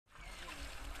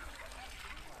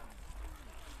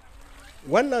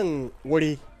Wannan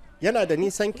wuri yana da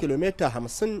nisan kilomita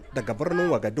 50 daga birnin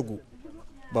Wagadugu,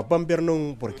 babban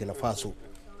birnin Burkina Faso.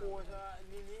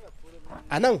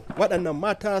 A nan waɗannan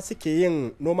mata suke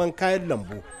yin noman kayan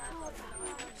lambu,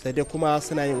 sai dai kuma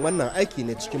suna yin wannan aiki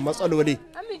ne cikin matsaloli,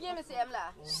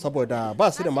 saboda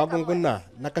ba su da magunguna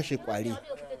na kashe ƙwari,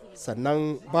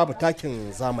 sannan babu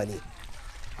takin zamani.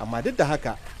 Amma duk da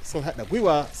haka sun haɗa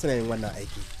gwiwa suna yin wannan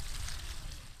aiki.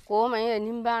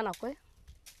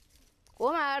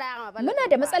 Muna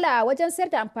da matsala wajen sayar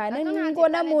da amfanin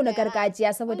gonarmu na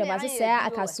gargajiya saboda masu saya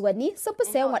a kasuwanni sun fi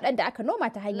sayan waɗanda aka noma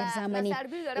ta hanyar zamani.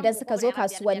 Idan suka zo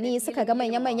kasuwanni suka ga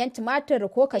manya-manyan tumatir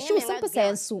ko kashu sun fi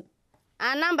sayan su.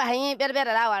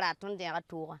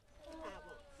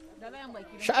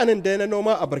 Sha'anin da na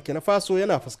noma a Burkina Faso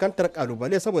yana fuskantar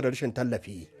kalubale saboda rashin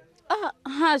tallafi.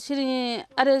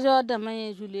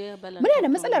 Muna da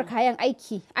matsalar kayan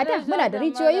aiki. A da muna da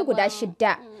rijiyoyi guda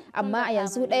 6, amma a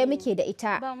yanzu ɗaya muke da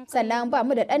ita, sannan ba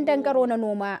mu da ɗan dangaro na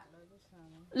noma.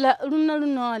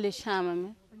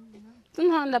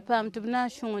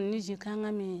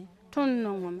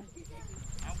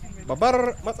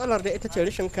 Babbar matsalar da ita ce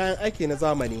rashin kayan aiki na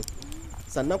zamani,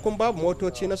 sannan kuma babu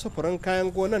motoci na sufurin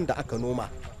kayan gonan da aka noma.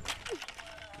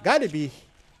 Galibi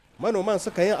manoman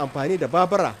suka yi amfani da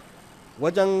babura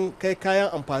wajen kai kayan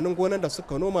amfanin gonan da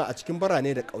suka noma a cikin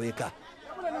birane da ƙauyuka.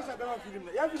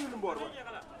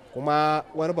 Kuma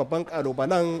wani babban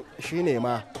ƙalubalen shine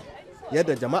ma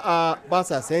yadda jama'a ba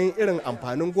sa sayan irin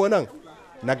amfanin gonan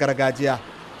na gargajiya,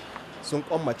 sun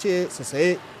kwammace su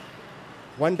saye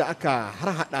wanda aka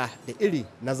harhaɗa da iri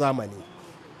na zamani.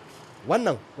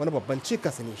 Wannan wani babban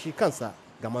cikas ne shi kansa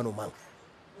ga manoman.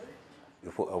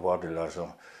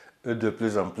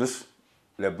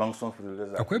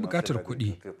 Akwai buƙatar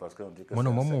kuɗi.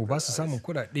 Manomanmu ba su samun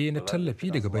kuɗaɗe na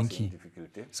tallafi daga banki,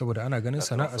 saboda ana ganin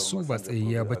sana'ar su ba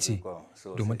tsayayya ba ce,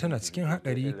 domin tana cikin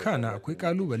haɗari. Kana akwai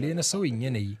ƙalubale na sauyin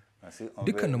yanayi.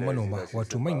 Dukkanin manoma,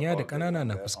 wato manya da ƙanana,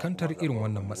 na fuskantar irin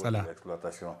wannan matsala.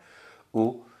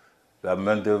 La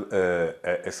main-d'œuvre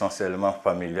est essentiellement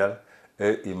familiale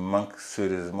et il manque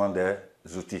sérieusement des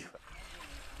outils.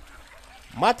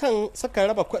 Matan suka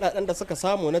raba kuɗaɗen da suka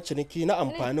samu na ciniki na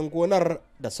amfanin gonar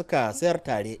da suka sayar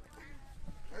tare.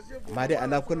 Amma dai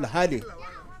ala kulli hali,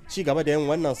 ci gaba da yin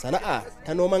wannan sana'a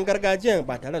ta noman gargajiya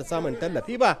ba tare da samun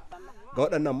tallafi ba ga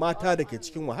waɗannan mata da ke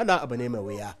cikin wahala abu ne mai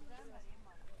wuya.